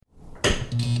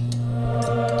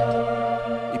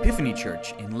Epiphany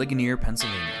Church in Ligonier,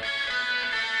 Pennsylvania.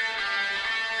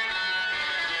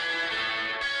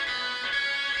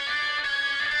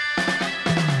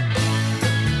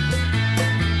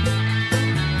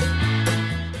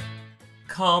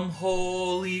 Come,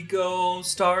 Holy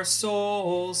Ghost, our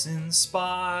souls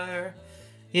inspire,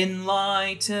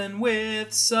 enlighten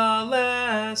with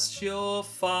celestial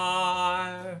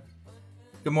fire.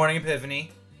 Good morning, Epiphany.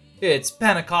 It's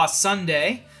Pentecost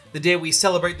Sunday, the day we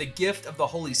celebrate the gift of the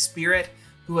Holy Spirit,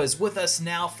 who is with us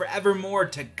now forevermore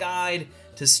to guide,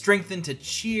 to strengthen, to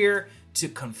cheer, to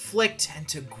conflict, and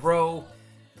to grow.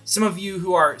 Some of you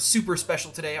who are super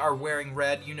special today are wearing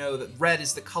red. You know that red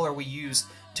is the color we use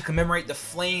to commemorate the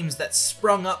flames that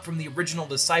sprung up from the original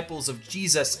disciples of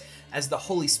Jesus as the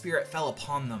Holy Spirit fell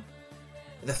upon them.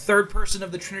 The third person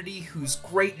of the Trinity, whose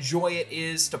great joy it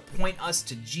is to point us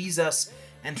to Jesus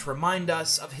and to remind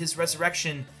us of his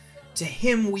resurrection. To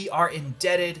him we are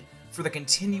indebted for the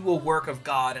continual work of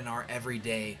God in our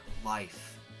everyday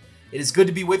life. It is good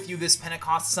to be with you this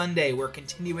Pentecost Sunday. We're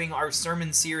continuing our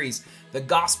sermon series, The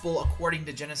Gospel According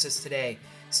to Genesis today.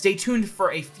 Stay tuned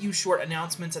for a few short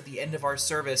announcements at the end of our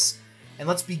service. And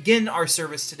let's begin our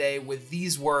service today with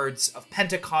these words of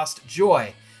Pentecost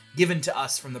joy given to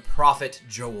us from the prophet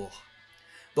Joel.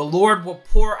 The Lord will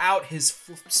pour out his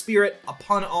Spirit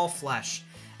upon all flesh,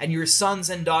 and your sons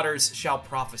and daughters shall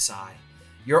prophesy.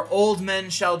 Your old men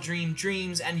shall dream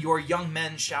dreams, and your young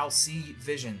men shall see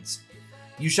visions.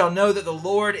 You shall know that the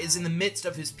Lord is in the midst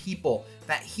of his people,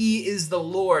 that he is the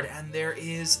Lord, and there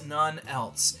is none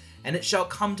else. And it shall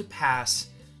come to pass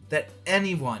that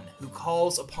anyone who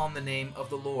calls upon the name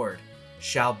of the Lord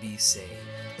shall be saved.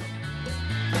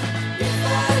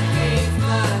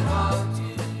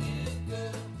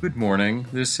 Good morning.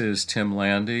 This is Tim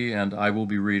Landy, and I will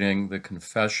be reading the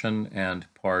Confession and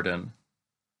Pardon.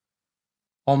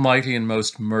 Almighty and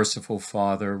most merciful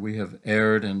Father, we have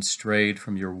erred and strayed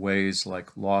from your ways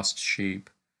like lost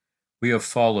sheep. We have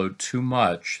followed too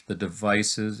much the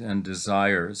devices and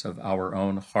desires of our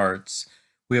own hearts.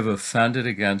 We have offended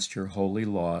against your holy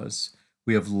laws.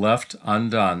 We have left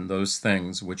undone those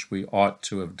things which we ought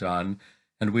to have done,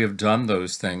 and we have done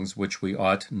those things which we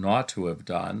ought not to have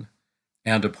done.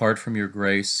 And apart from your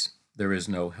grace, there is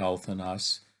no health in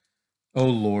us. O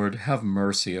Lord, have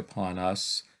mercy upon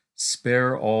us.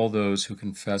 Spare all those who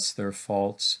confess their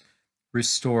faults.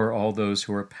 Restore all those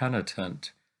who are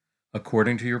penitent,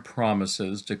 according to your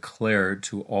promises declared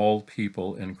to all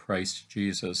people in Christ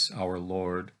Jesus our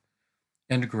Lord.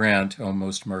 And grant, O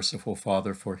most merciful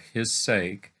Father, for his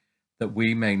sake, that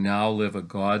we may now live a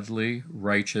godly,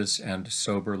 righteous, and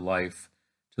sober life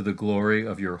to the glory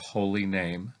of your holy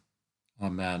name.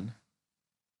 Amen.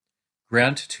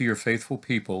 Grant to your faithful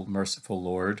people, merciful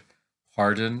Lord,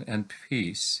 pardon and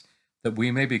peace, that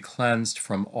we may be cleansed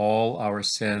from all our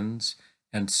sins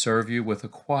and serve you with a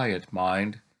quiet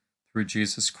mind, through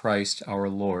Jesus Christ our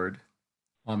Lord.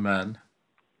 Amen.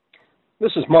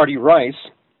 This is Marty Rice.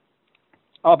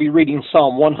 I'll be reading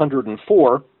Psalm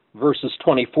 104, verses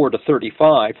 24 to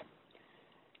 35.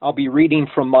 I'll be reading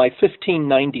from my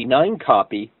 1599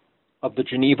 copy of the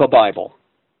Geneva Bible.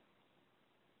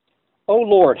 O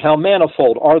Lord, how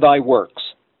manifold are thy works!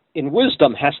 In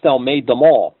wisdom hast thou made them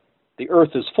all. The earth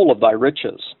is full of thy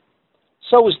riches.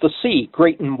 So is the sea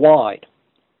great and wide.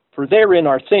 For therein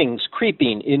are things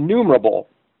creeping innumerable,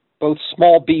 both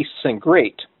small beasts and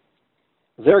great.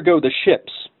 There go the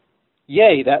ships,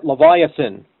 yea, that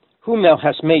Leviathan, whom thou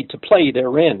hast made to play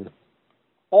therein.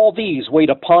 All these wait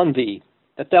upon thee,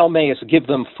 that thou mayest give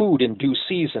them food in due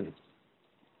season.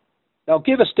 Thou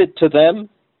givest it to them,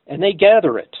 and they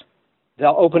gather it.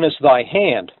 Thou openest thy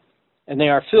hand, and they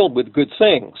are filled with good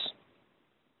things.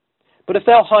 But if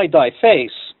thou hide thy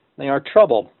face, they are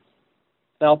troubled.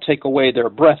 Thou take away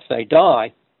their breath, they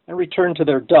die, and return to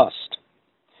their dust.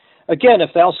 Again,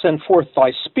 if thou send forth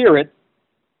thy Spirit,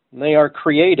 they are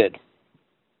created.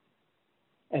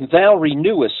 And thou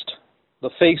renewest the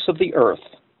face of the earth.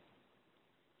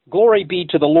 Glory be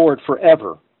to the Lord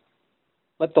forever.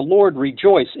 Let the Lord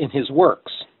rejoice in his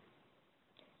works.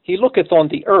 He looketh on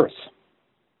the earth,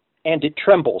 and it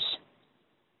trembles.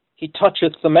 He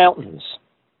toucheth the mountains,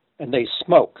 and they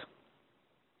smoke.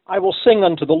 I will sing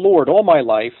unto the Lord all my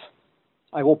life.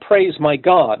 I will praise my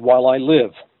God while I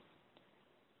live.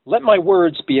 Let my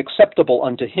words be acceptable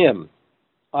unto him.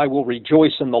 I will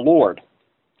rejoice in the Lord.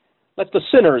 Let the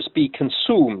sinners be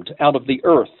consumed out of the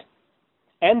earth,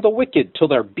 and the wicked till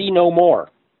there be no more.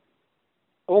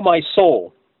 O my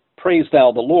soul, praise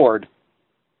thou the Lord.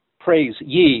 Praise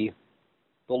ye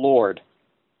the Lord.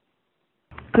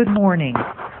 Good morning.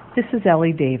 This is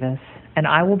Ellie Davis, and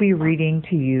I will be reading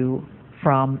to you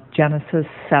from Genesis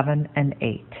 7 and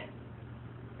 8.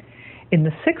 In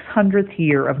the 600th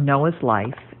year of Noah's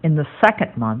life, in the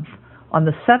second month, on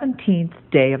the 17th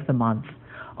day of the month,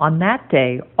 on that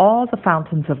day all the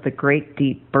fountains of the great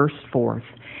deep burst forth,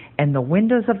 and the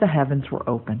windows of the heavens were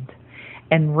opened,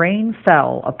 and rain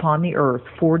fell upon the earth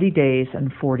 40 days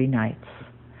and 40 nights.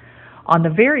 On the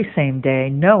very same day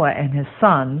Noah and his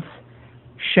sons,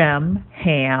 Shem,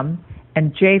 Ham,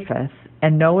 and Japheth,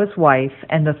 and Noah's wife,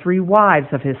 and the 3 wives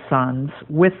of his sons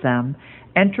with them,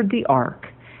 entered the ark,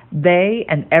 they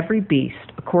and every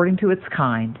beast according to its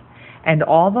kind, and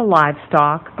all the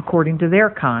livestock according to their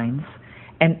kinds,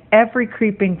 and every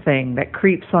creeping thing that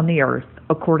creeps on the earth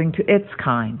according to its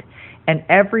kind, and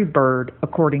every bird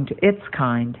according to its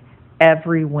kind,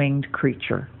 every winged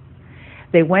creature.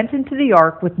 They went into the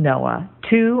ark with Noah,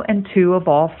 2 and 2 of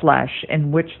all flesh,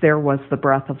 in which there was the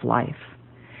breath of life.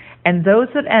 And those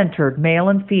that entered, male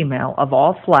and female of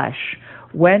all flesh,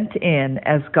 went in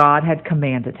as God had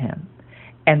commanded him,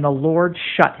 and the Lord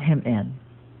shut him in.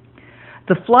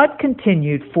 The flood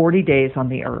continued 40 days on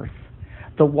the earth.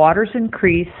 The waters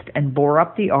increased and bore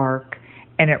up the ark,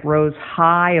 and it rose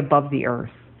high above the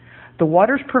earth. The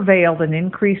waters prevailed and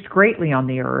increased greatly on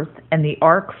the earth, and the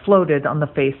ark floated on the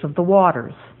face of the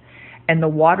waters. And the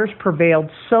waters prevailed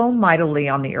so mightily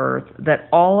on the earth that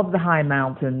all of the high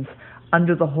mountains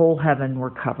under the whole heaven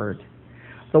were covered.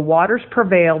 The waters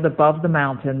prevailed above the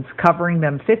mountains, covering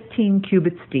them 15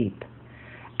 cubits deep.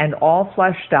 And all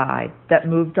flesh died that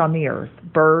moved on the earth,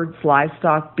 birds,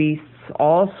 livestock, beasts,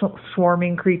 all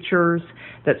swarming creatures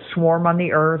that swarm on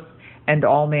the earth, and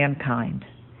all mankind.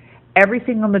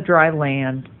 Everything on the dry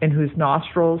land, in whose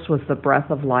nostrils was the breath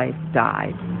of life,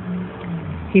 died.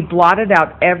 He blotted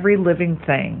out every living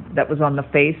thing that was on the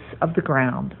face of the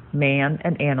ground, man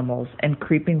and animals and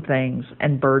creeping things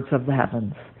and birds of the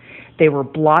heavens. They were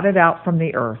blotted out from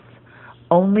the earth.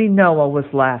 Only Noah was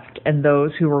left, and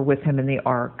those who were with him in the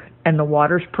ark, and the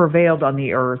waters prevailed on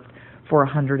the earth for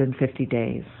 150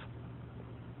 days.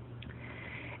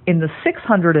 In the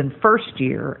 601st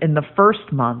year, in the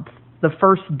first month, the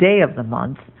first day of the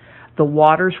month, the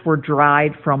waters were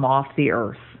dried from off the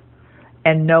earth.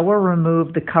 And Noah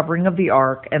removed the covering of the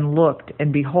ark and looked,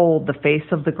 and behold, the face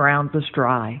of the ground was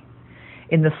dry.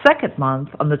 In the second month,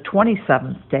 on the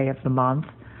 27th day of the month,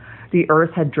 the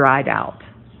earth had dried out.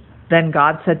 Then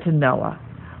God said to Noah,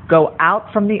 "Go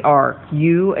out from the ark,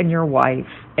 you and your wife,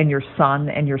 and your son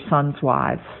and your son's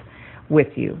wives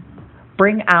with you.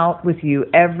 Bring out with you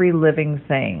every living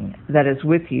thing that is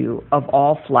with you of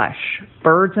all flesh,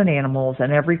 birds and animals,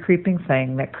 and every creeping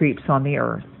thing that creeps on the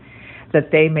earth,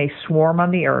 that they may swarm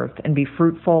on the earth and be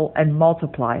fruitful and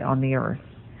multiply on the earth."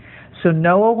 So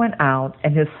Noah went out,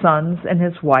 and his sons and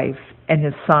his wife and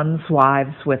his sons'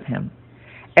 wives with him.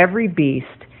 Every beast,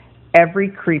 every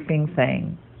creeping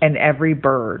thing, and every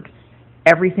bird,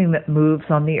 everything that moves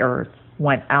on the earth,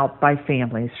 went out by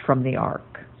families from the ark.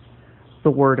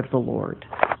 The word of the Lord.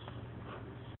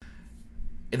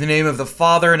 In the name of the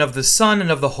Father, and of the Son,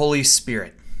 and of the Holy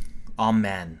Spirit.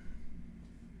 Amen.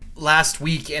 Last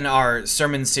week in our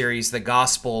sermon series, The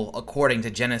Gospel According to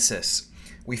Genesis,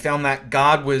 we found that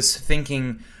God was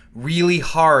thinking really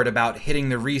hard about hitting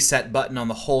the reset button on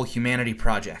the whole humanity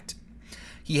project.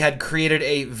 He had created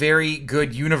a very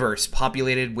good universe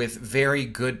populated with very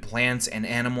good plants and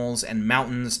animals and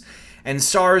mountains and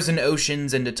stars and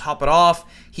oceans, and to top it off,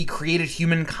 he created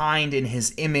humankind in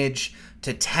his image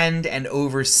to tend and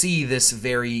oversee this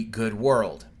very good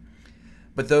world.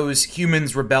 But those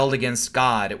humans rebelled against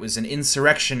God. It was an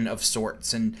insurrection of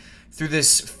sorts, and through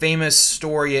this famous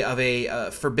story of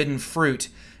a forbidden fruit,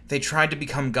 they tried to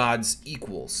become God's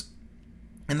equals.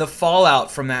 And the fallout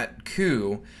from that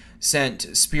coup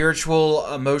sent spiritual,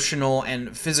 emotional,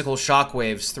 and physical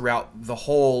shockwaves throughout the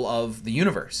whole of the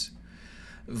universe.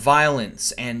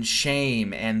 Violence and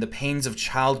shame and the pains of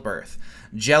childbirth,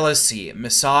 jealousy,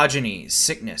 misogyny,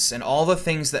 sickness, and all the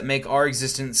things that make our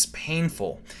existence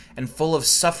painful and full of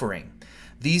suffering.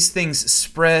 These things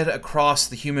spread across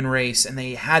the human race, and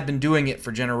they had been doing it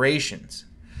for generations.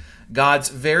 God's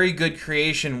very good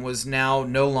creation was now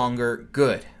no longer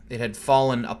good. It had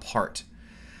fallen apart.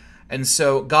 And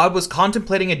so God was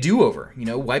contemplating a do-over,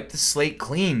 wipe the slate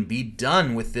clean, be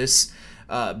done with this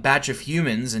batch of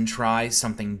humans and try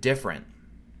something different.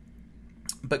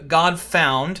 But God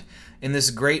found, in this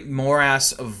great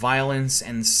morass of violence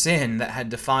and sin that had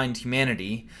defined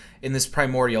humanity in this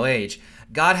primordial age,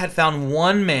 God had found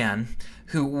one man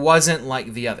who wasn't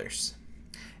like the others.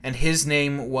 And his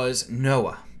name was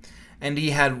Noah. And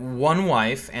he had one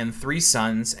wife and 3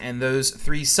 sons, and those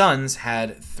 3 sons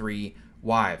had 3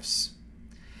 wives.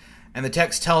 And the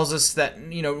text tells us that,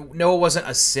 Noah wasn't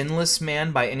a sinless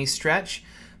man by any stretch,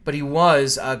 but he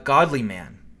was a godly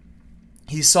man.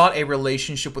 He sought a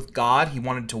relationship with God. He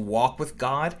wanted to walk with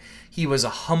God. He was a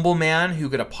humble man who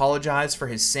could apologize for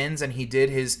his sins, and he did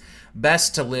his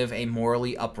best to live a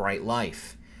morally upright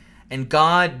life. And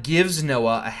God gives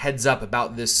Noah a heads up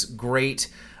about this great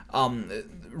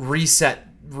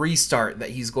restart that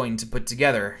he's going to put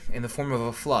together in the form of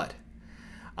a flood.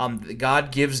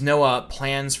 God gives Noah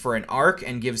plans for an ark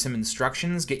and gives him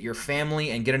instructions: get your family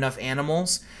and get enough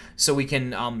animals so we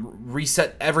can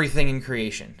reset everything in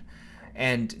creation.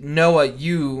 And Noah,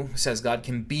 you, says God,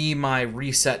 can be my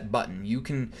reset button. You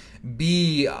can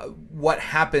be what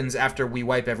happens after we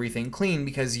wipe everything clean,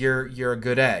 because you're a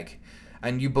good egg.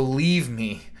 And you believe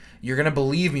me. You're going to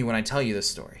believe me when I tell you this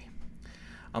story.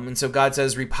 And so God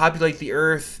says, repopulate the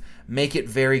earth, make it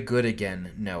very good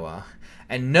again, Noah.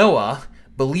 And Noah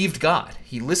believed God.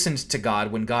 He listened to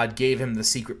God when God gave him the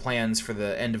secret plans for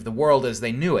the end of the world as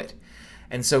they knew it.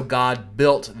 And so God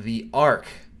built the ark.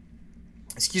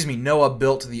 Noah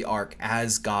built the ark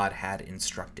as God had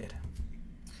instructed.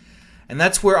 And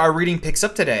that's where our reading picks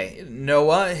up today.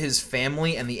 Noah, his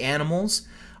family, and the animals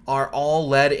are all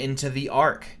led into the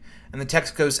ark. And the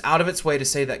text goes out of its way to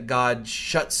say that God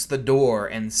shuts the door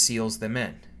and seals them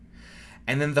in.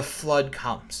 And then the flood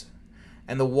comes.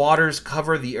 And the waters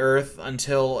cover the earth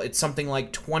until it's something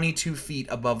like 22 feet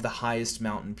above the highest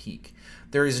mountain peak.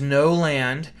 There is no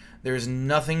land. There is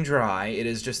nothing dry. It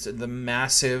is just a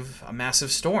massive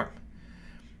storm.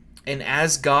 And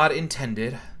as God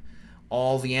intended,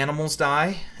 all the animals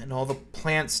die, and all the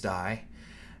plants die,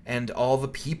 and all the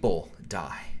people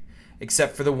die,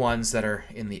 except for the ones that are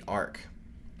in the ark.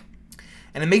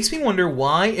 And it makes me wonder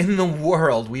why in the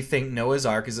world we think Noah's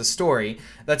Ark is a story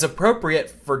that's appropriate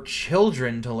for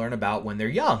children to learn about when they're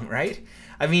young, right?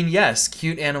 I mean, yes,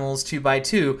 cute animals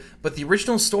 2x2, but the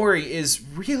original story is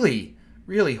really,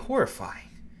 really horrifying.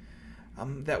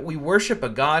 That we worship a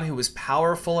God who is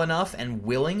powerful enough and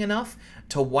willing enough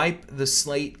to wipe the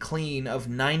slate clean of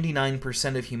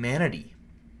 99% of humanity.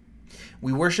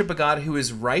 We worship a God who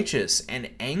is righteous and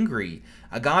angry,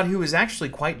 a God who is actually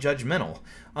quite judgmental,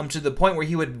 to the point where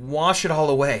he would wash it all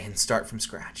away and start from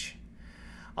scratch.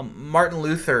 Martin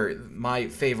Luther, my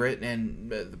favorite,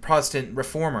 and the Protestant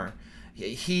reformer,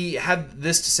 he had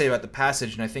this to say about the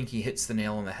passage, and I think he hits the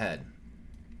nail on the head.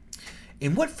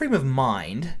 In what frame of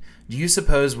mind do you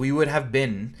suppose we would have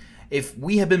been if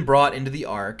we had been brought into the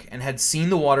ark and had seen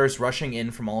the waters rushing in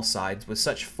from all sides with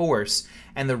such force,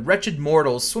 and the wretched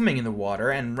mortals swimming in the water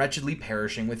and wretchedly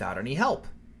perishing without any help?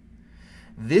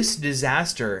 This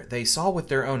disaster they saw with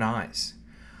their own eyes.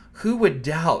 Who would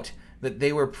doubt that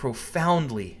they were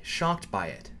profoundly shocked by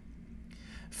it?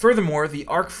 Furthermore, the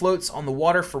ark floats on the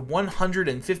water for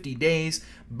 150 days,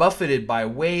 buffeted by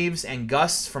waves and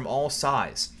gusts from all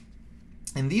sides.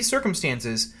 In these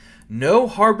circumstances, no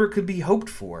harbor could be hoped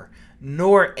for,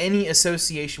 nor any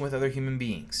association with other human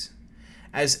beings.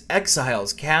 As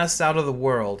exiles cast out of the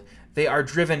world, they are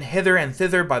driven hither and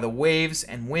thither by the waves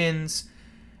and winds.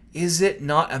 Is it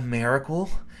not a miracle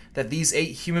that these 8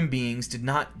 human beings did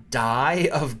not die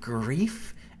of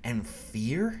grief and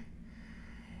fear?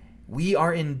 We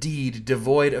are indeed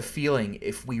devoid of feeling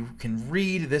if we can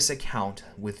read this account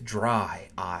with dry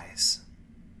eyes.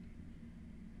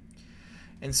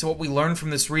 And so what we learn from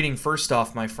this reading, first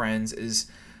off, my friends, is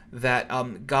that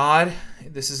God,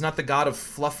 this is not the God of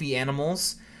fluffy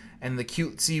animals and the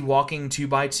cutesy walking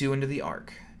 2x2 into the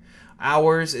ark.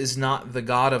 Ours is not the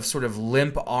God of sort of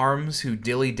limp arms who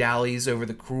dilly-dallies over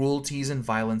the cruelties and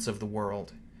violence of the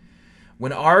world.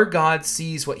 When our God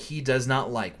sees what he does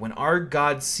not like, when our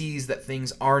God sees that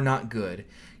things are not good,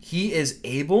 he is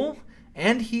able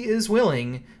and he is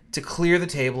willing to clear the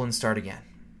table and start again.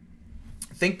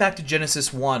 Think back to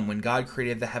Genesis 1 when God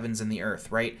created the heavens and the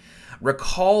earth, right?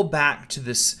 Recall back to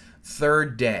this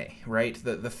third day, right?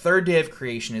 The third day of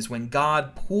creation is when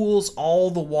God pools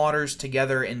all the waters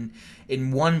together in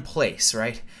one place,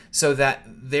 right? So that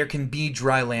there can be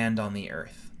dry land on the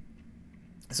earth.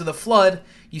 So the flood,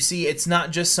 you see, it's not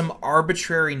just some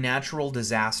arbitrary natural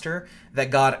disaster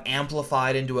that God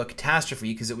amplified into a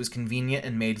catastrophe because it was convenient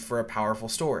and made for a powerful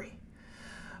story.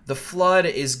 The flood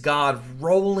is God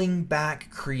rolling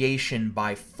back creation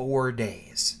by 4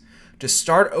 days to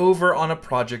start over on a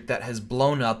project that has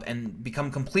blown up and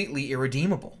become completely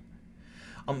irredeemable.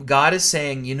 God is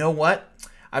saying, you know what?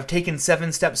 I've taken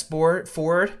 7 steps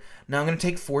forward, now I'm going to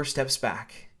take 4 steps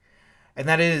back. And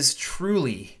that is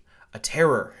truly a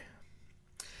terror.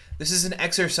 This is an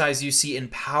exercise you see in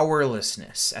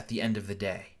powerlessness at the end of the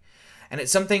day. And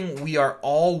it's something we are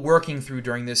all working through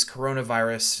during this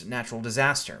coronavirus natural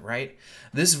disaster, right?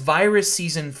 This virus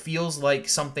season feels like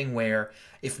something where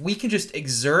if we can just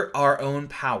exert our own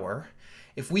power,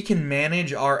 if we can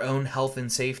manage our own health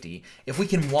and safety, if we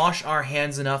can wash our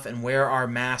hands enough and wear our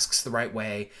masks the right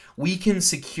way, we can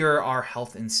secure our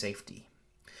health and safety.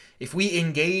 If we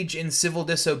engage in civil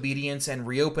disobedience and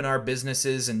reopen our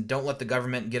businesses and don't let the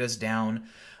government get us down,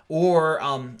 or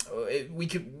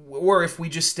if we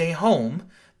just stay home,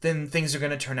 then things are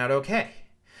going to turn out okay.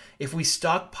 If we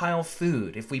stockpile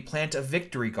food, if we plant a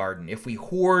victory garden, if we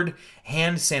hoard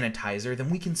hand sanitizer, then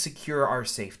we can secure our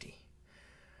safety.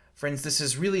 Friends, this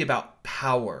is really about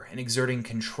power and exerting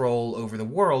control over the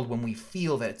world when we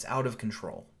feel that it's out of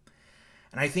control.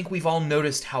 And I think we've all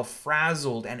noticed how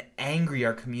frazzled and angry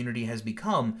our community has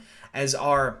become as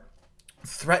our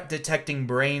threat-detecting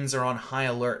brains are on high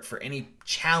alert for any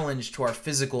challenge to our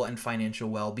physical and financial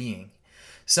well-being.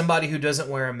 Somebody who doesn't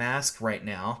wear a mask right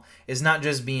now is not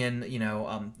just being,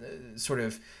 sort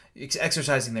of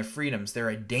exercising their freedoms. They're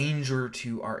a danger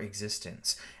to our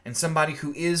existence. And somebody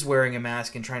who is wearing a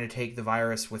mask and trying to take the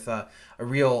virus with a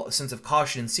real sense of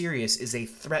caution and serious is a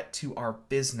threat to our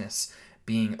business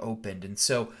being opened. And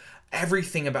so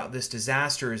everything about this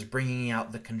disaster is bringing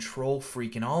out the control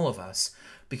freak in all of us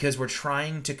because we're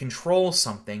trying to control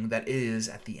something that is,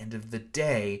 at the end of the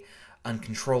day,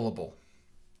 uncontrollable.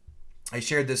 I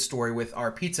shared this story with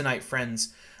our pizza night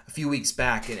friends a few weeks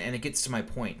back, and it gets to my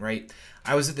point, right?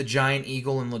 I was at the Giant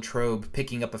Eagle in Latrobe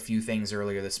picking up a few things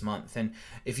earlier this month, and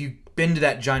if you've been to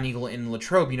that Giant Eagle in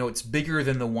Latrobe, you know it's bigger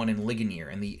than the one in Ligonier,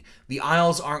 and the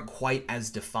aisles aren't quite as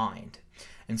defined.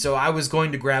 And so I was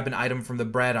going to grab an item from the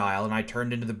bread aisle, and I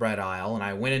turned into the bread aisle, and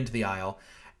I went into the aisle,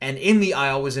 and in the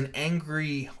aisle was an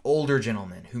angry older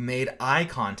gentleman who made eye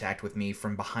contact with me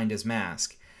from behind his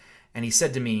mask, and he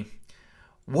said to me,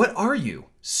 "What are you,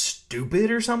 stupid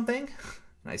or something?"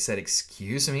 And I said,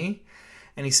 "Excuse me?"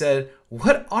 And he said,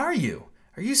 "What are you?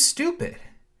 Are you stupid?"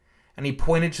 And he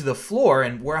pointed to the floor,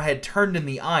 and where I had turned in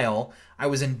the aisle, I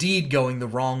was indeed going the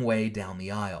wrong way down the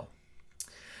aisle.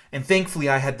 And thankfully,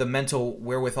 I had the mental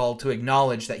wherewithal to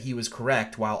acknowledge that he was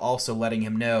correct while also letting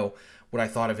him know what I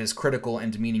thought of his critical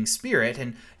and demeaning spirit.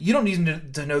 And you don't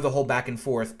need to know the whole back and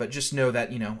forth, but just know that,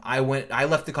 I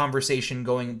left the conversation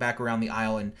going back around the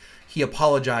aisle, and he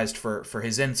apologized for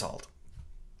his insult.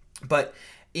 But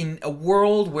in a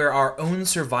world where our own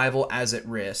survival is at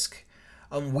risk,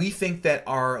 we think that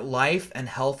our life and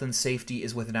health and safety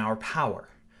is within our power.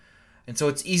 And so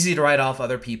it's easy to write off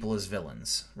other people as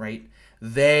villains, right?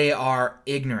 They are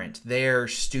ignorant, they're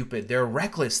stupid, they're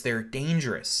reckless, they're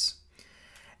dangerous.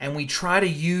 And we try to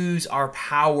use our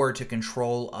power to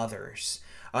control others.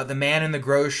 The man in the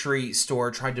grocery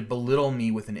store tried to belittle me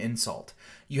with an insult.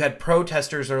 You had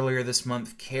protesters earlier this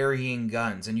month carrying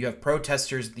guns, and you have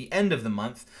protesters at the end of the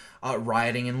month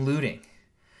rioting and looting.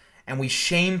 And we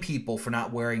shame people for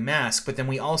not wearing masks, but then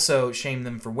we also shame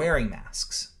them for wearing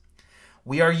masks.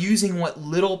 We are using what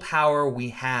little power we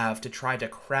have to try to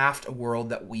craft a world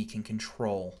that we can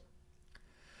control.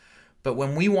 But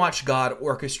when we watch God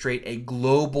orchestrate a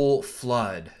global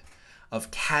flood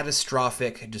of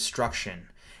catastrophic destruction,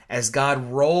 as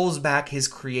God rolls back his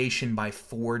creation by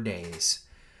 4 days,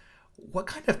 what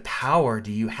kind of power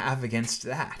do you have against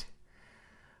that?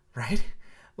 Right?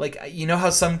 Like,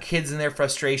 how some kids in their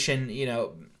frustration,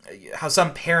 how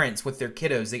some parents with their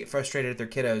kiddos, they get frustrated at their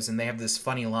kiddos and they have this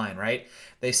funny line, right?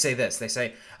 They say this, they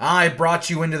say, "I brought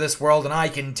you into this world and I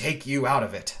can take you out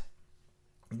of it."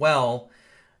 Well,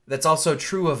 that's also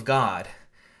true of God.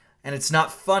 And it's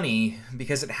not funny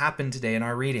because it happened today in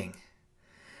our reading.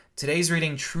 Today's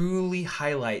reading truly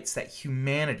highlights that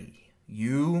humanity,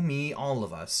 you, me, all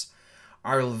of us,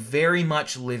 are very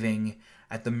much living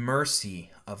at the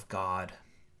mercy of God.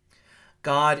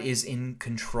 God is in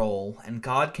control, and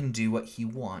God can do what he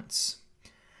wants.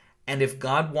 And if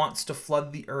God wants to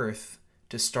flood the earth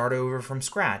to start over from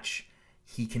scratch,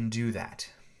 he can do that.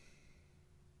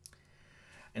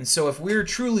 And so if we're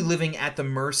truly living at the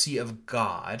mercy of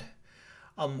God,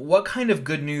 what kind of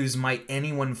good news might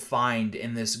anyone find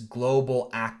in this global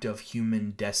act of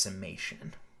human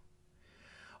decimation?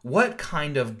 What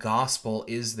kind of gospel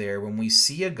is there when we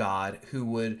see a God who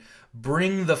would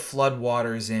bring the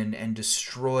floodwaters in and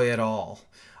destroy it all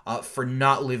for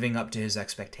not living up to his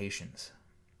expectations?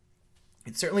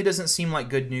 It certainly doesn't seem like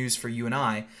good news for you and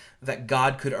I that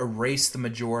God could erase the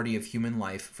majority of human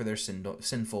life for their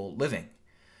sinful living.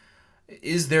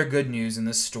 Is there good news in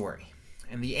this story?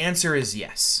 And the answer is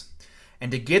yes. And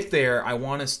to get there, I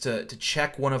want us to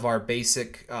check one of our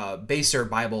baser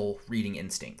Bible reading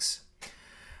instincts.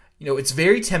 It's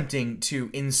very tempting to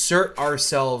insert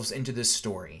ourselves into this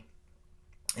story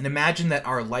And imagine that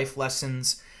our life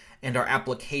lessons and our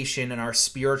application and our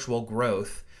spiritual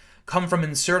growth come from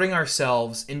inserting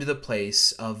ourselves into the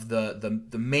place of the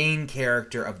main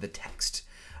character of the text,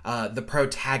 the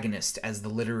protagonist, as the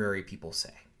literary people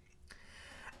say.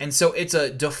 And so it's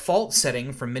a default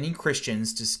setting for many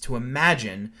Christians to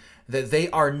imagine that they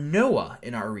are Noah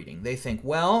in our reading. They think,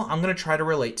 well, I'm going to try to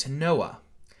relate to Noah.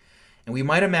 And we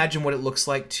might imagine what it looks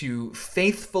like to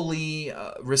faithfully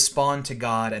respond to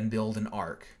God and build an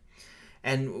ark.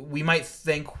 And we might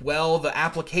think, well, the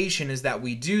application is that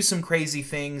we do some crazy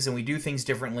things and we do things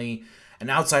differently, and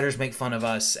outsiders make fun of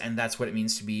us, and that's what it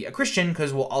means to be a Christian,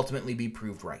 because we'll ultimately be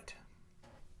proved right.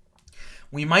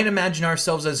 We might imagine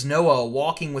ourselves as Noah,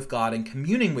 walking with God and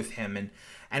communing with him,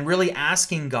 and really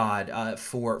asking God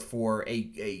for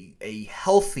a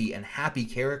healthy and happy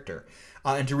character,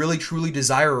 and to really truly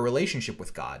desire a relationship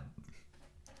with God.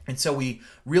 And so we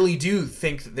really do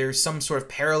think that there's some sort of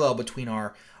parallel between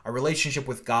our relationship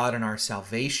with God and our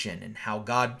salvation, and how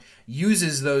God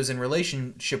uses those in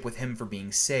relationship with him for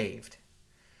being saved.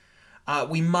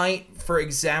 We might, for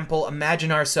example,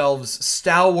 imagine ourselves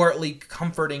stalwartly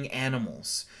comforting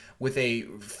animals with a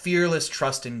fearless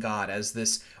trust in God as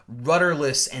this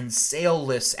rudderless and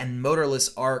sailless and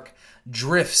motorless ark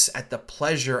drifts at the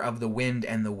pleasure of the wind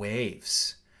and the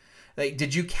waves.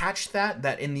 Did you catch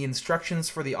that in the instructions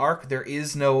for the ark, there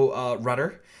is no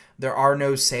rudder, there are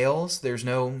no sails, there's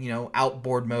no,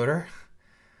 outboard motor?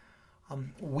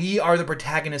 We are the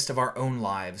protagonist of our own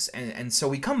lives, and so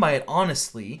we come by it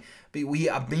honestly, but we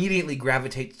immediately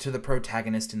gravitate to the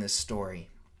protagonist in this story.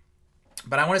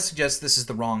 But I want to suggest this is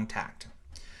the wrong tact.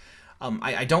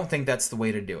 I don't think that's the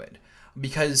way to do it.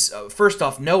 Because, first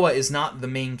off, Noah is not the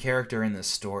main character in this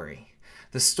story.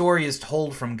 The story is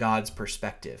told from God's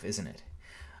perspective, isn't it?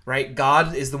 Right?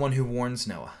 God is the one who warns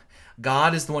Noah.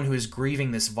 God is the one who is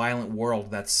grieving this violent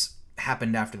world that's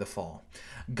happened after the fall.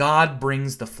 God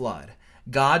brings the flood.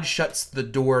 God shuts the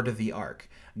door to the ark.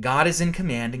 God is in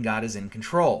command and God is in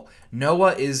control.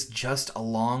 Noah is just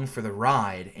along for the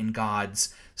ride in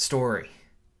God's story.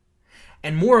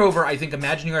 And moreover, I think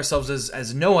imagining ourselves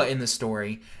as Noah in the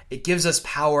story, it gives us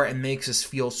power and makes us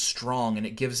feel strong, and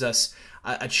it gives us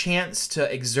a chance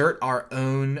to exert our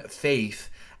own faith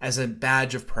as a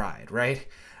badge of pride, right?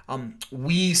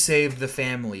 We saved the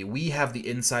family. We have the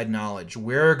inside knowledge.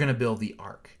 We're going to build the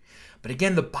ark. But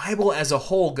again, the Bible as a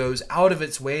whole goes out of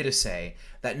its way to say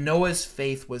that Noah's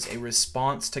faith was a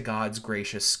response to God's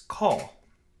gracious call.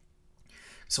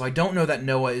 So I don't know that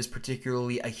Noah is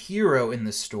particularly a hero in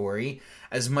the story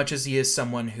as much as he is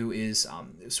someone who is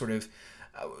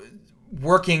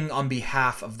working on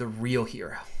behalf of the real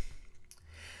hero.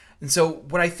 And so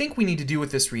what I think we need to do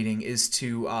with this reading is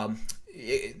to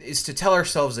tell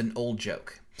ourselves an old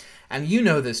joke. And you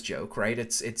know this joke, right?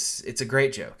 It's a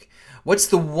great joke. What's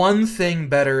the one thing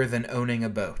better than owning a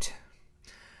boat?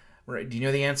 Right? Do you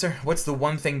know the answer? What's the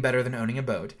one thing better than owning a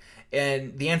boat?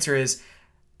 And the answer is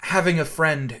having a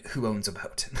friend who owns a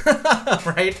boat.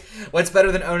 Right? What's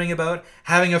better than owning a boat?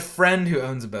 Having a friend who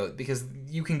owns a boat, because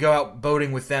you can go out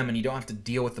boating with them and you don't have to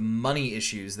deal with the money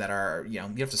issues that are, you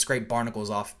have to scrape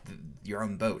barnacles off your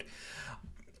own boat.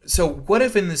 So what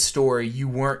if in this story you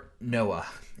weren't Noah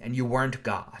and you weren't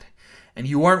God and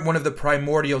you weren't one of the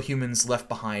primordial humans left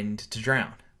behind to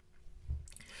drown?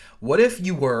 What if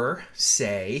you were,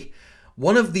 say,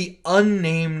 one of the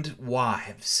unnamed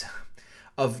wives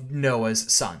of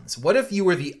Noah's sons? What if you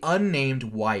were the unnamed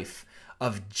wife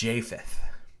of Japheth?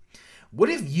 What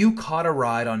if you caught a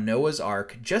ride on Noah's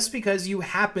ark just because you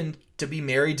happened to be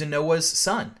married to Noah's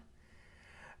son?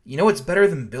 You know what's better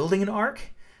than building an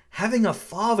ark? Having a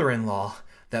father-in-law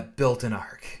that built an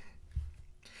ark.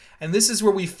 And this is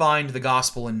where we find the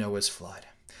gospel in Noah's flood.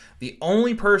 The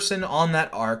only person on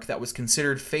that ark that was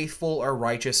considered faithful or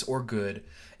righteous or good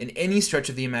in any stretch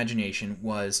of the imagination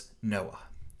was Noah.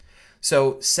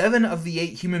 So 7 of the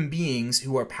 8 human beings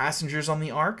who are passengers on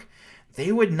the ark,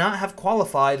 they would not have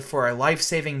qualified for a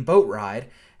life-saving boat ride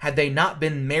had they not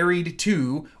been married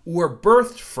to or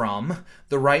birthed from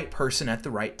the right person at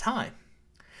the right time.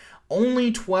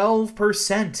 Only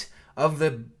 12% of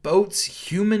the boat's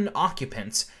human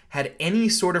occupants had any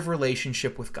sort of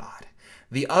relationship with God.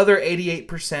 The other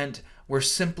 88% were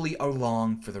simply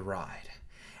along for the ride.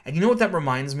 And you know what that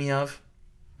reminds me of?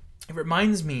 It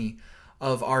reminds me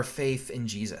of our faith in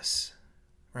Jesus,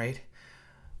 right?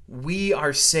 We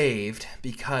are saved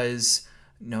because,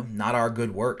 not our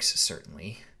good works,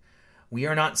 certainly. We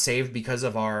are not saved because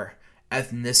of our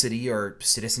ethnicity or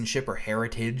citizenship or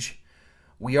heritage.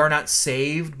 We are not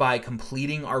saved by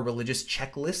completing our religious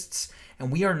checklists,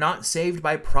 and we are not saved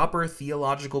by proper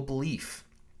theological belief.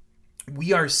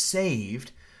 We are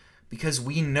saved Because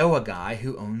we know a guy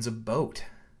who owns a boat.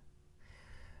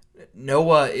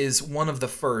 Noah is one of the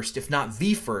first, if not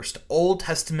the first, Old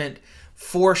Testament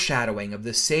foreshadowing of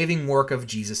the saving work of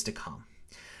Jesus to come.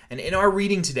 And in our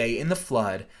reading today, in the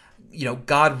flood,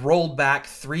 God rolled back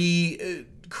 3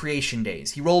 creation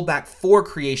days. He rolled back 4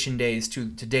 creation days to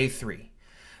day 3.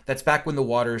 That's back when the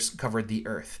waters covered the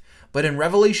earth. But in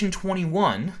Revelation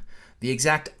 21, the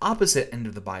exact opposite end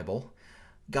of the Bible,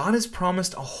 God has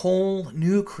promised a whole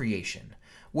new creation,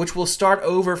 which will start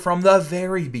over from the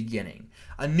very beginning.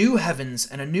 A new heavens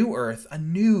and a new earth, a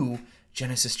new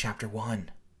Genesis chapter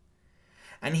 1.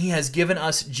 And he has given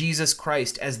us Jesus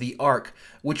Christ as the ark,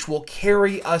 which will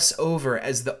carry us over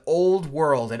as the old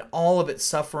world and all of its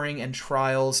suffering and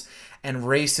trials and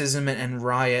racism and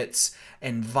riots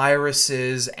and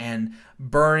viruses and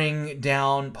burning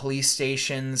down police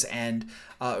stations and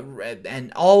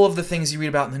all of the things you read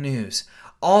about in the news.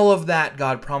 All of that,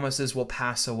 God promises, will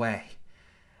pass away.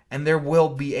 And there will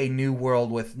be a new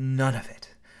world with none of it.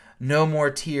 No more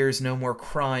tears, no more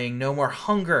crying, no more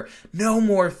hunger, no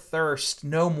more thirst,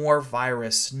 no more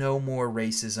virus, no more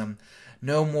racism,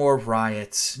 no more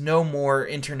riots, no more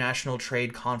international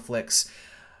trade conflicts.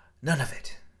 None of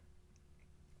it.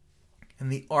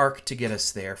 And the ark to get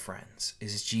us there, friends,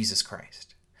 is Jesus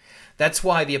Christ. That's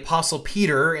why the Apostle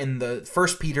Peter, in the 1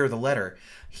 Peter, the letter,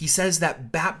 he says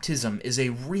that baptism is a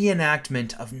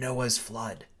reenactment of Noah's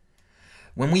flood.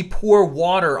 When we pour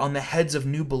water on the heads of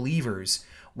new believers,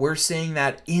 we're saying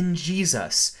that in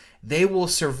Jesus, they will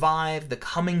survive the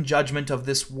coming judgment of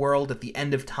this world at the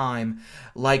end of time,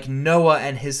 like Noah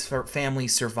and his family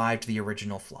survived the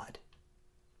original flood.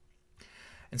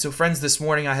 And so, friends, this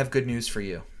morning I have good news for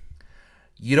you.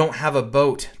 You don't have a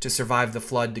boat to survive the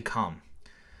flood to come,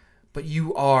 but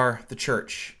you are the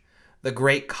church, the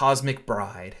great cosmic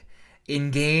bride,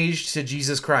 engaged to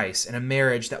Jesus Christ in a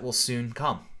marriage that will soon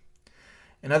come.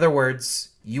 In other words,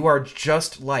 you are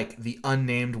just like the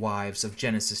unnamed wives of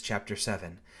Genesis chapter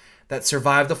 7 that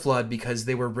survived the flood because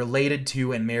they were related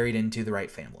to and married into the right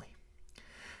family.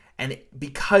 And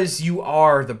because you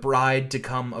are the bride to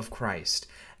come of Christ,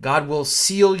 God will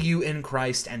seal you in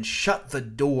Christ and shut the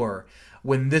door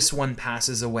when this one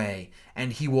passes away,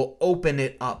 and he will open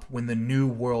it up when the new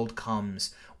world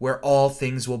comes, where all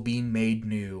things will be made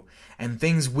new, and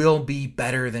things will be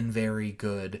better than very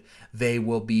good. They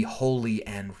will be holy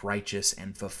and righteous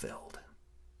and fulfilled.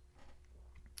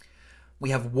 We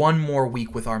have one more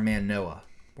week with our man Noah.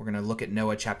 We're going to look at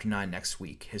Noah chapter 9 next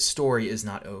week. His story is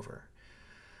not over.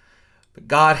 But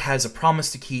God has a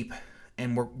promise to keep,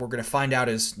 and we're going to find out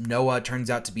as Noah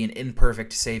turns out to be an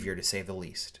imperfect savior, to say the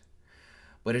least.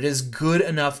 But it is good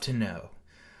enough to know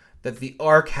that the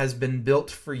ark has been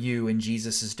built for you in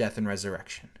Jesus' death and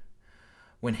resurrection.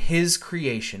 When this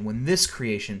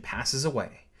creation passes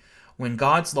away, when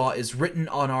God's law is written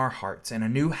on our hearts and a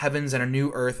new heavens and a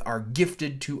new earth are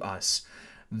gifted to us,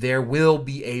 there will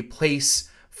be a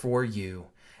place for you.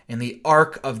 In the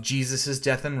ark of Jesus'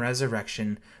 death and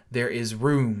resurrection, there is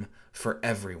room for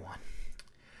everyone.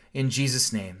 In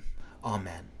Jesus' name,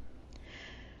 amen.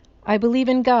 I believe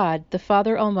in God, the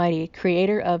Father Almighty,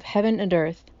 creator of heaven and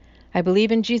earth. I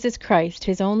believe in Jesus Christ,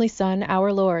 his only Son,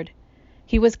 our Lord.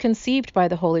 He was conceived by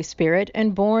the Holy Spirit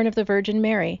and born of the Virgin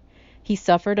Mary. He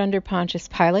suffered under Pontius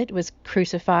Pilate, was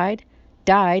crucified,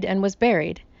 died, and was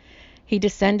buried. He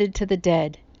descended to the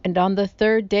dead, and on the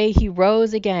 3rd day he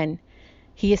rose again.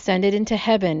 He ascended into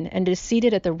heaven and is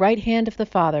seated at the right hand of the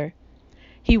Father.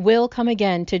 He will come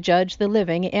again to judge the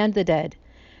living and the dead.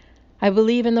 I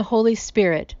believe in the Holy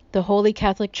Spirit, the Holy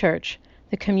Catholic Church,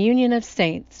 the communion of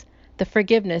saints, the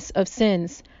forgiveness of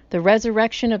sins, the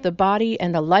resurrection of the body,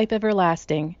 and the life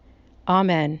everlasting.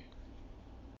 Amen.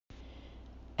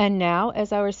 And now,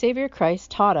 as our Savior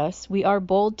Christ taught us, we are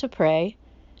bold to pray,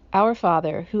 Our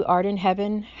Father, who art in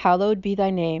heaven, hallowed be thy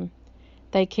name.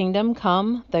 Thy kingdom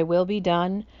come, thy will be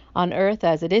done, on earth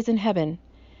as it is in heaven.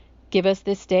 Give us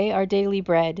this day our daily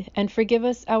bread, and forgive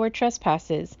us our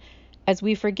trespasses, as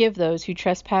we forgive those who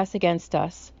trespass against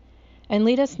us. And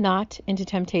lead us not into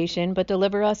temptation, but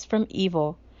deliver us from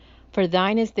evil. For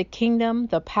thine is the kingdom,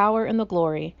 the power, and the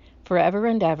glory, forever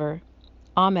and ever.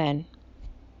 Amen.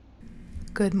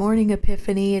 Good morning,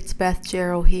 Epiphany. It's Beth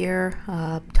Gerald here.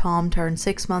 Tom turned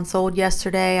 6 months old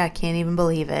yesterday. I can't even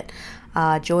believe it.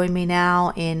 Join me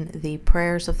now in the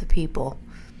prayers of the people.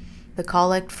 The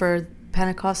collect for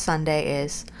Pentecost Sunday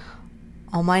is,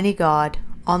 Almighty God,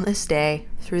 on this day,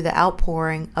 through the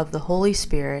outpouring of the Holy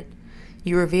Spirit,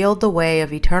 you revealed the way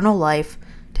of eternal life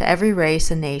to every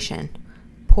race and nation.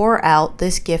 Pour out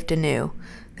this gift anew,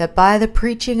 that by the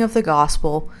preaching of the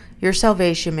gospel, your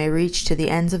salvation may reach to the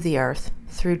ends of the earth,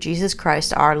 through Jesus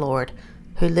Christ our Lord,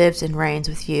 who lives and reigns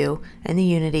with you in the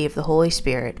unity of the Holy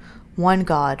Spirit, one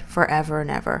God, forever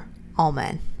and ever.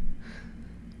 Amen.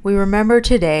 We remember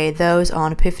today those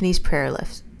on Epiphany's prayer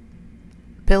list.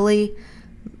 Billy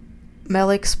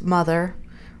Melick's mother,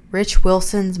 Rich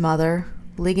Wilson's mother,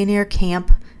 Ligonier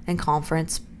Camp and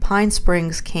Conference, Pine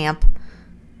Springs Camp,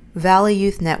 Valley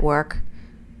Youth Network,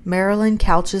 Marilyn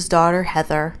Couch's daughter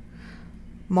Heather,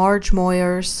 Marge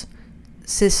Moyer's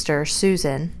sister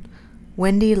Susan,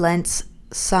 Wendy Lent's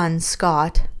son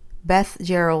Scott, Beth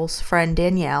Gerald's friend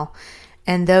Danielle,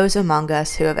 and those among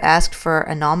us who have asked for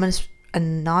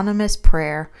anonymous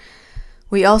prayer.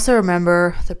 We also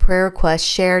remember the prayer requests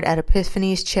shared at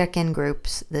Epiphany's check-in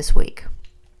groups this week.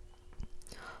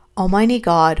 Almighty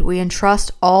God, we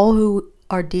entrust all who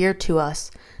are dear to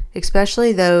us,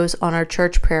 especially those on our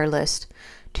church prayer list,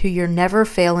 to your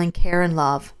never-failing care and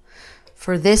love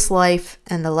for this life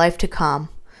and the life to come,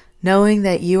 knowing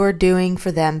that you are doing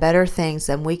for them better things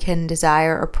than we can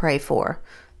desire or pray for,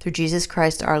 through Jesus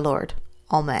Christ our Lord.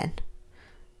 Amen.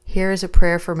 Here is a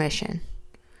prayer for mission.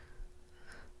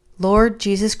 Lord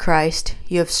Jesus Christ,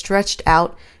 you have stretched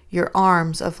out your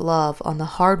arms of love on the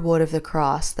hard wood of the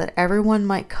cross, that everyone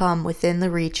might come within the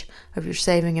reach of your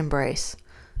saving embrace.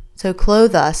 So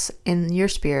clothe us in your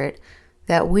Spirit,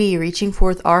 that we, reaching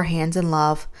forth our hands in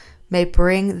love, may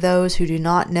bring those who do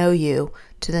not know you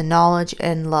to the knowledge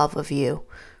and love of you,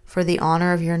 for the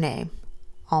honor of your name.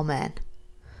 Amen.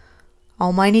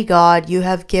 Almighty God, you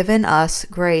have given us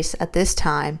grace at this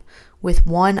time with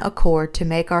one accord to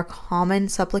make our common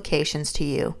supplications to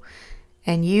you,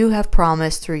 and you have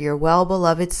promised through your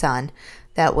well-beloved Son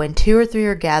that when 2 or 3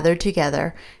 are gathered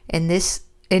together in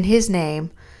his name,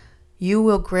 you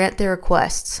will grant their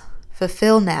requests.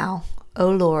 Fulfill now, O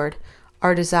Lord,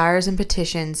 our desires and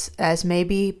petitions as may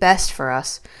be best for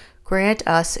us. Grant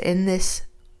us in this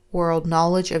world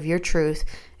knowledge of your truth,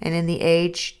 and in the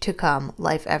age to come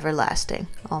life everlasting.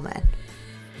 Amen.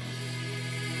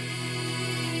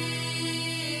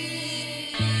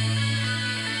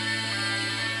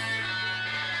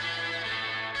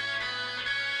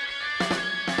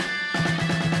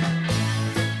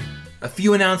 A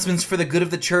few announcements for the good of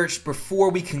the church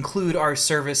before we conclude our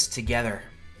service together.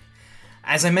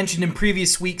 As I mentioned in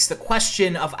previous weeks, the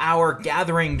question of our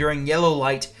gathering during yellow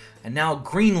light and now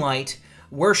green light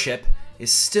worship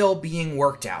is still being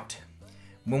worked out.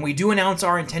 When we do announce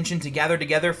our intention to gather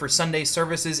together for Sunday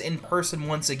services in person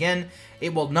once again,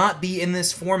 it will not be in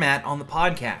this format on the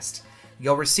podcast.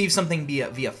 You'll receive something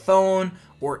via phone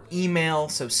or email,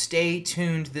 so stay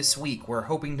tuned this week. We're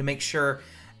hoping to make sure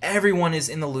everyone is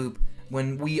in the loop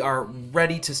when we are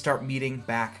ready to start meeting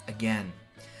back again.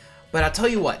 But I'll tell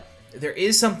you what, there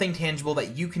is something tangible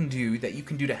that you can do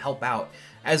to help out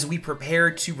as we prepare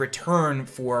to return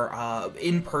for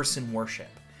in-person worship.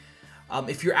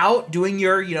 If you're out doing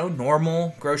your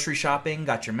normal grocery shopping,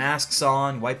 got your masks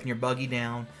on, wiping your buggy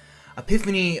down,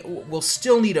 Epiphany will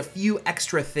still need a few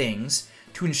extra things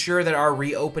to ensure that our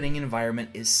reopening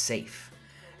environment is safe.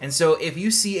 And so if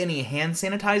you see any hand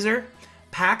sanitizer,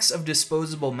 packs of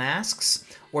disposable masks,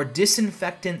 or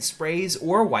disinfectant sprays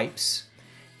or wipes,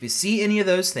 if you see any of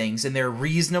those things and they're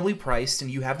reasonably priced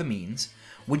and you have the means,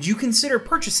 would you consider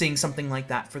purchasing something like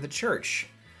that for the church?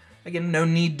 Again, no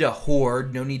need to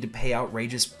hoard, no need to pay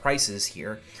outrageous prices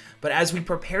here, but as we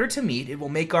prepare to meet, it will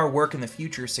make our work in the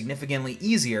future significantly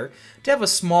easier to have a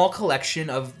small collection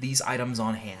of these items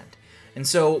on hand. And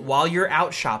so while you're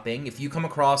out shopping, if you come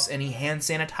across any hand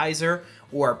sanitizer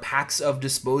or packs of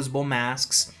disposable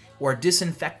masks or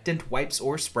disinfectant wipes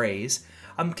or sprays,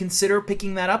 consider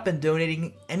picking that up and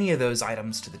donating any of those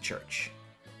items to the church.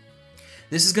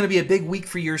 This is going to be a big week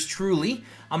for yours truly,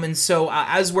 and so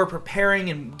as we're preparing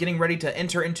and getting ready to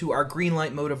enter into our green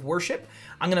light mode of worship,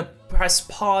 I'm going to press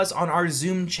pause on our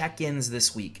Zoom check-ins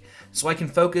this week so I can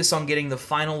focus on getting the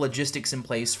final logistics in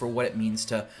place for what it means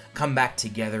to come back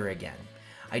together again.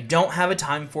 I don't have a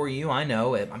time for you, I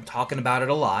know, I'm talking about it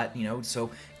a lot, so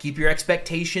keep your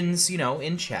expectations,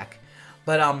 in check.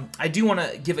 But I do want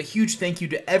to give a huge thank you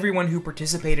to everyone who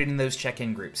participated in those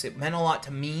check-in groups. It meant a lot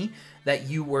to me that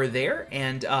you were there,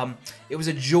 and it was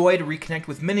a joy to reconnect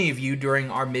with many of you during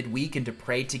our midweek and to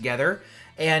pray together.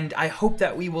 And I hope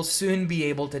that we will soon be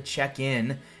able to check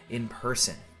in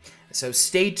person. So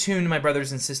stay tuned, my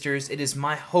brothers and sisters. It is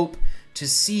my hope to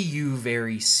see you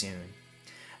very soon.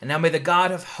 And now may the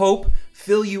God of hope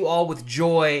fill you all with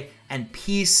joy and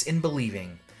peace in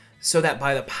believing, so that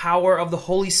by the power of the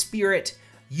Holy Spirit,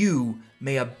 you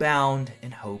may abound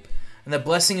in hope. And the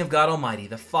blessing of God Almighty,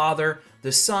 the Father,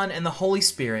 the Son, and the Holy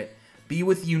Spirit be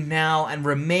with you now and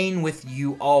remain with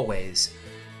you always.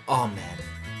 Amen.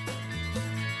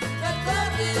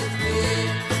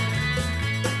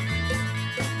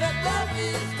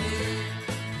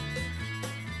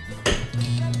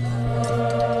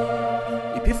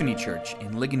 Church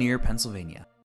in Ligonier, Pennsylvania.